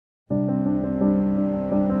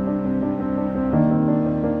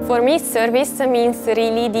For me, service means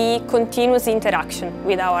really the continuous interaction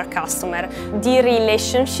with our customer. The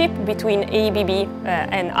relationship between ABB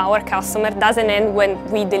and our customer doesn't end when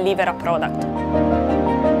we deliver a product.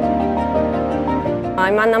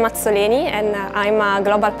 I'm Anna Mazzoleni and I'm a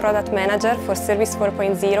Global Product Manager for Service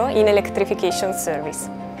 4.0 in Electrification Service.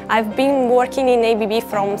 I've been working in ABB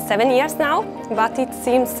from 7 years now, but it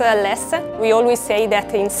seems less. We always say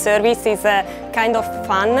that in service is kind of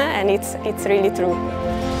fun, and it's really true.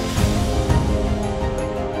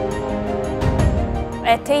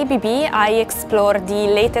 At ABB, I explore the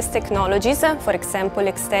latest technologies, for example,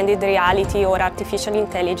 extended reality or artificial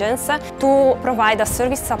intelligence, to provide a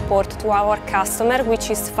service support to our customer which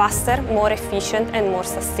is faster, more efficient and more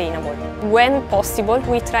sustainable. When possible,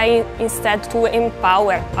 we try instead to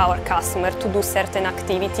empower our customer to do certain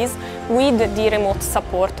activities with the remote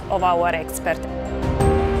support of our expert.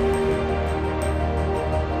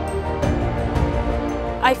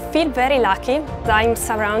 I feel very lucky. I'm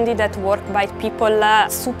surrounded at work by people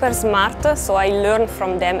super smart, so I learn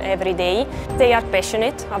from them every day. They are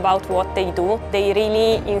passionate about what they do. They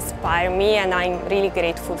really inspire me, and I'm really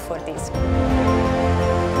grateful for this.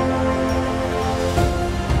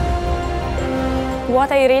 What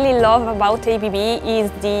I really love about ABB is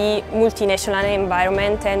the multinational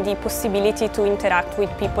environment and the possibility to interact with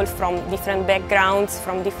people from different backgrounds,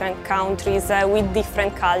 from different countries, with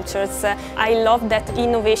different cultures. I love that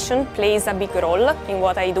innovation plays a big role in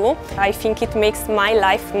what I do. I think it makes my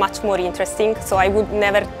life much more interesting, so I would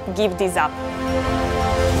never give this up.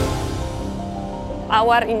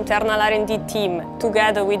 Our internal R&D team,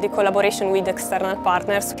 together with the collaboration with external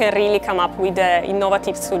partners, can really come up with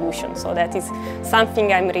innovative solutions. So that is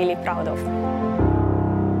something I'm really proud of.